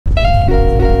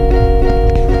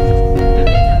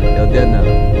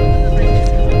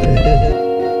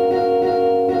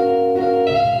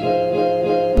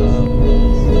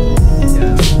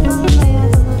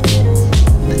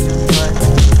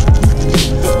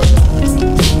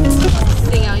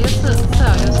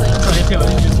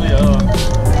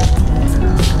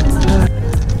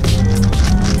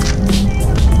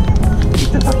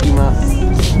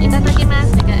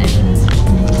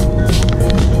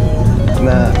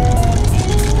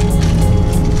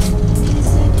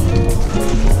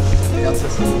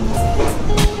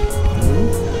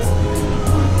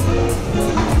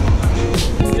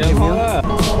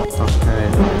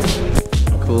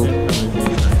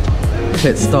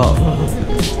pit stop.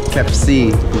 Pepsi.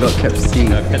 We got Pepsi.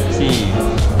 Pepsi.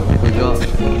 We got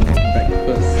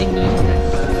breakfast. English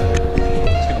breakfast.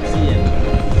 Pepsi and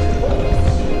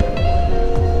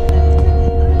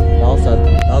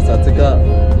老舍这个。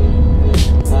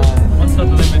What's the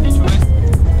lemon choice?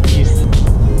 Yes.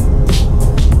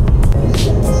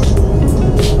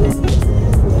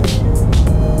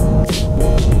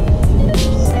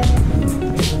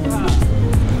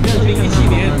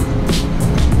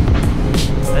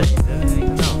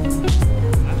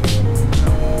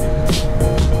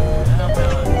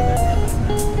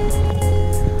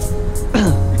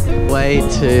 Way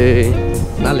to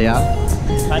哪里啊？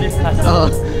 Cardiff Castle. Oh,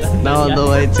 now on the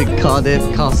way to Cardiff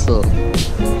Castle.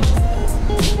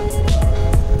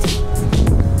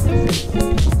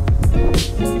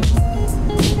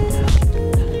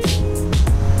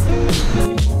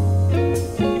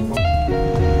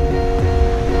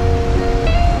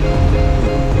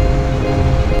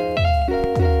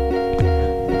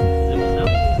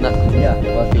 Yeah,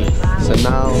 working. So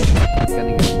now we're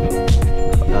gonna get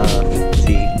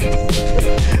tea.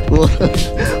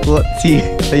 What tea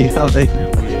are you having?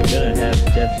 We're gonna have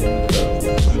Jeff's.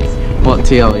 What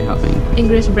tea are we having?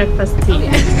 English breakfast tea.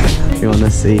 You wanna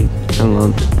see? Hang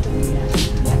on.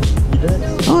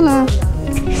 Hola.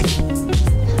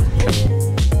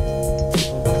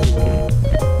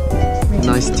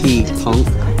 Nice tea, punk.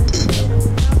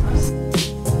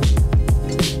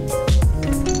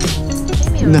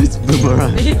 Nice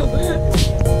boomerang.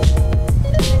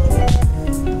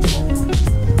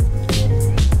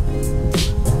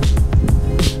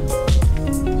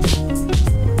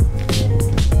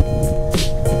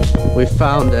 We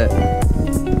found it.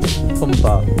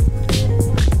 Pumba.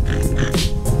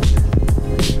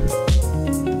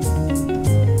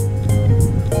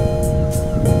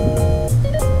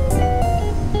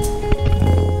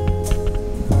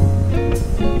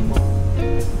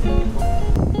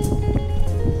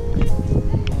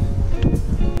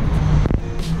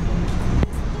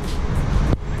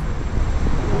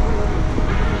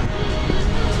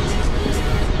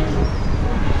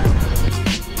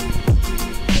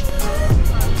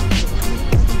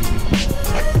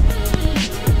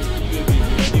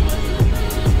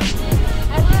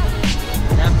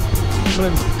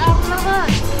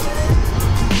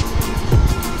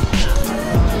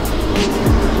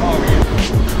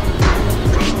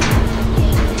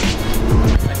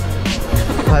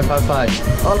 Bye.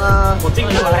 Hola. 我进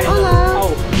来。Hola.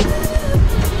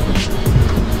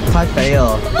 太肥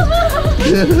哦。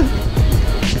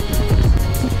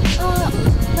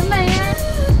很美啊。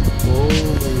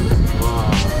哇。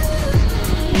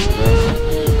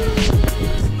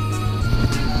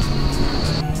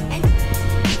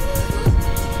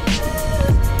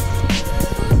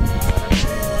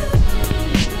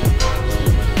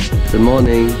Good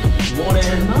morning.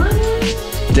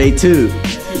 Day 2.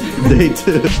 Day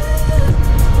 2.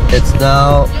 It's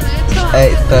now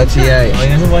 8:38. 我应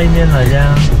该是外面好像。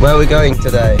 Where are we going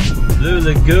today? Blue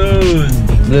Lagoon.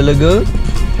 Blue Lagoon?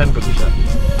 Pembrokeshire.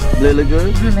 Blue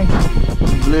Lagoon?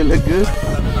 Blue Lagoon?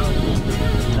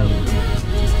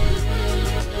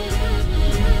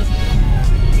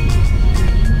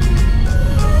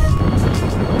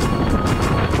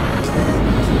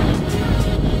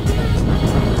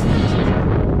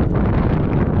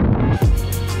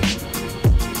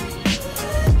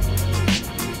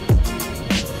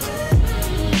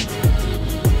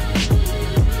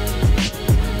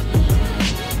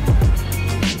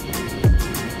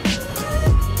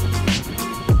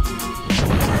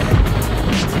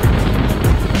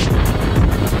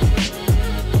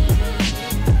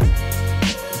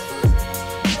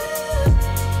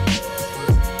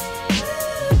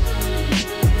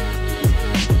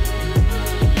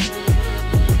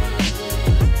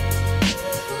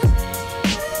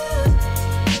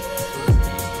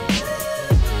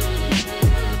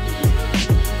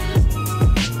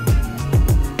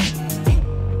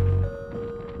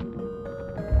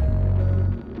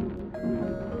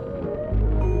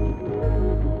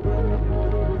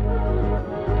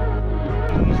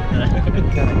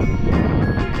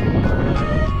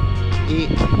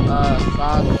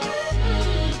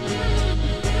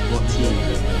 What tea?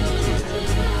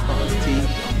 Hot tea.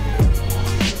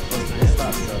 What's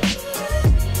that, sir?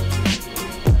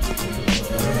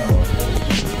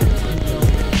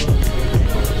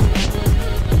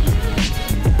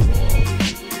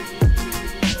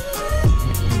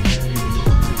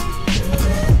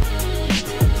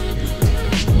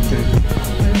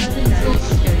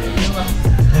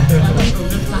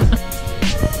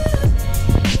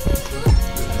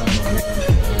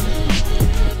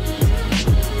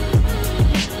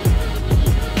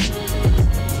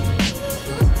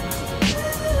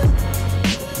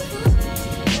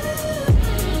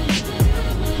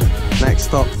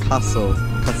 hustle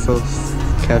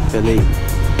carefully.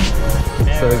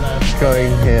 So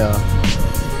going here.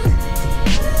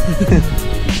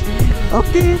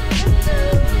 Okay,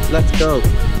 let's go.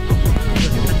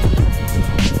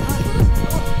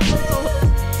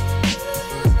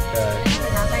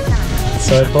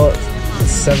 So I bought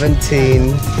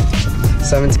 17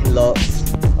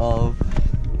 lots of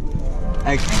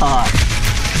egg tart.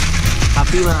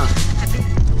 Happy ma?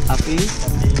 Happy?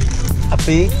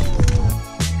 Happy?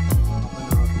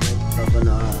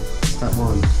 Carbonara. That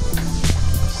one.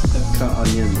 Cut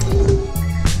onion.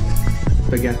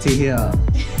 Spaghetti here.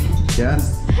 Yes?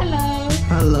 Hello.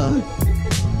 Hello.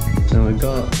 Now we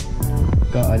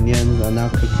got onions. I'm now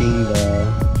cooking the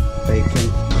bacon.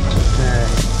 Okay.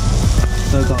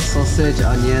 So I've got sausage,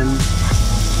 onions,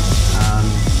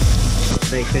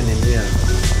 bacon in here.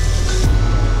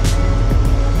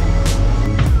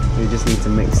 We just need to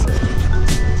mix it.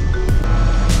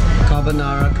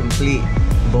 Carbonara complete,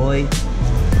 boy.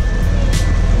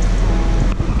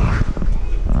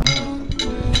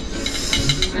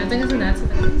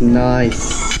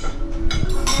 Nice.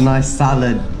 Nice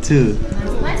salad too.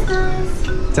 Nice.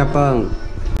 Japang.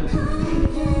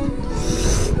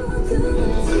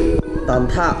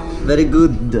 Tantap. Very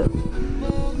good.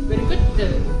 Very good.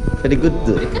 Very good.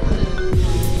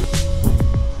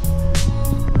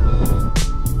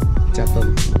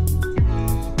 Japang.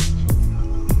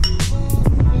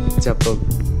 Japang.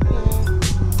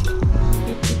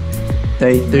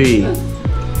 Day 3.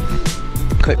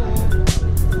 Quick.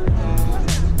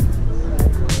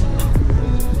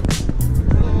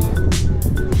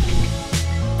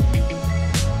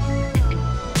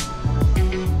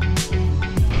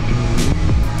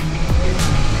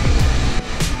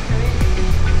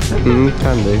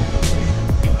 Can do.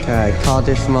 Okay,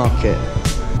 Cardiff Market.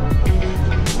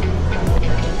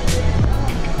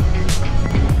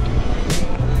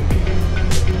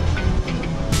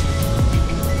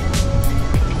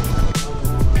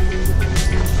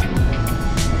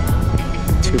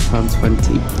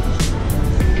 £2.20.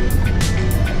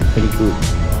 Pretty good.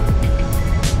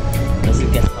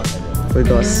 We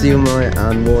got siumai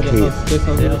and water.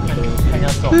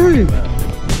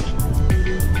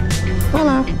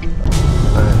 Hola.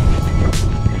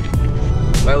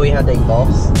 Where are we heading,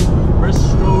 boss?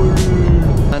 Bristol.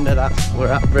 And we're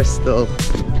at Bristol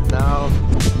now.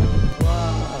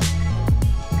 Wow.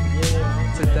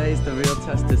 Yeah. Today's the real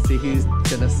test to see who's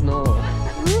gonna snore.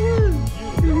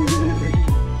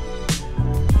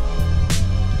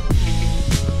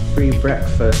 Free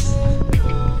breakfast.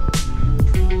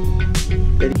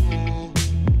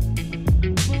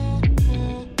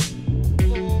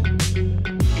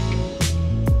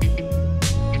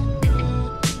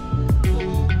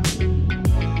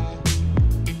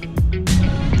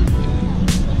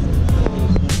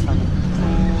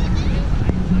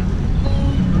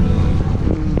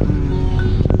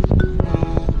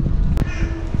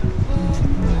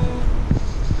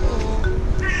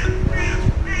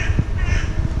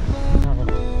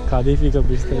 Cardiff ke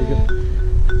Bristol ke?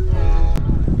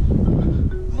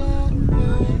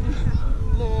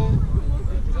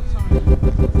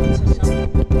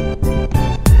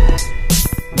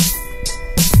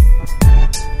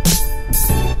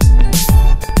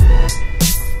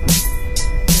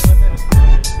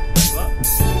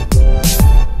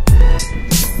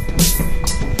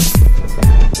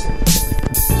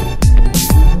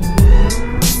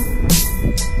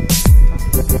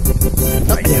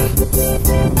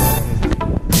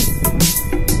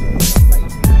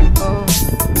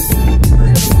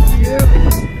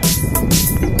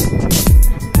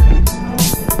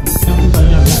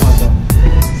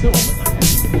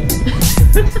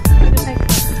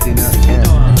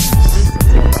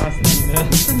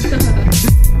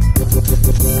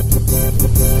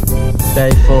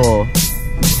 Day 4. And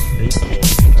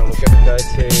we're gonna go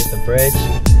to the bridge,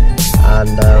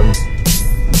 and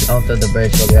after the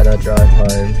bridge we're gonna drive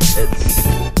home. It's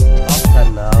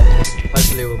 10 now.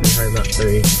 Hopefully we'll be home at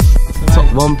 3.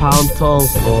 £1 toll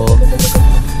for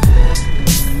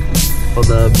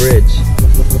the bridge.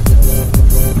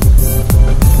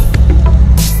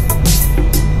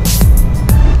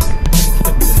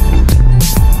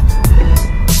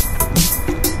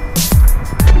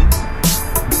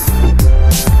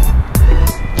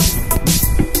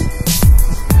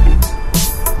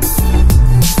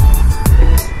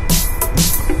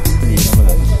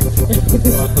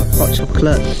 Hot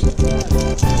chocolate.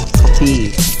 Coffee.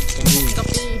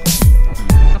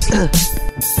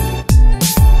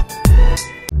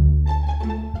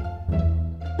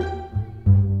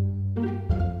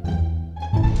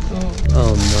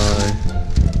 Oh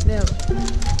no.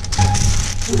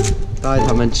 No. 带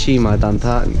他们去买蛋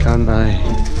挞，你看，哎。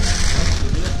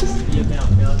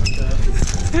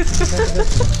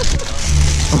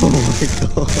Oh my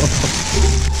god！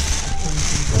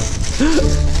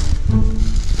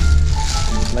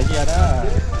 Lagi ada.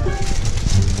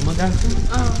 Kamu kan?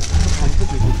 Kamu tuh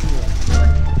gitu juga.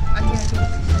 Oke.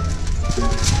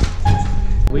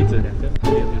 位置两个，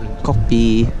还有一个人。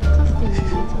Kopi.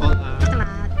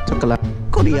 Coklat. Coklat.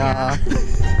 Korea.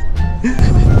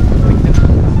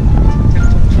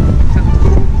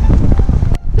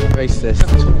 Racist.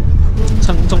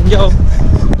 唱中药，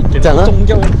讲啊。中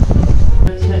药。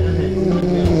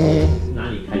哪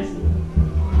里开始？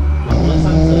我们上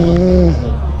车。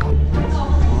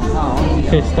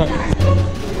可以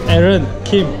start。Aaron,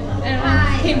 Kim.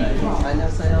 Kim.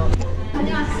 안녕하세요.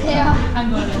 안녕하세요.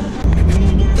 한국인.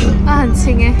 啊，很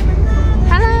轻哎。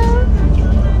Hello。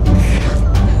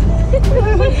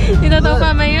你的头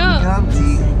发没有？看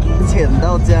浅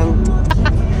到这样。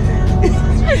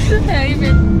还有一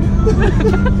边。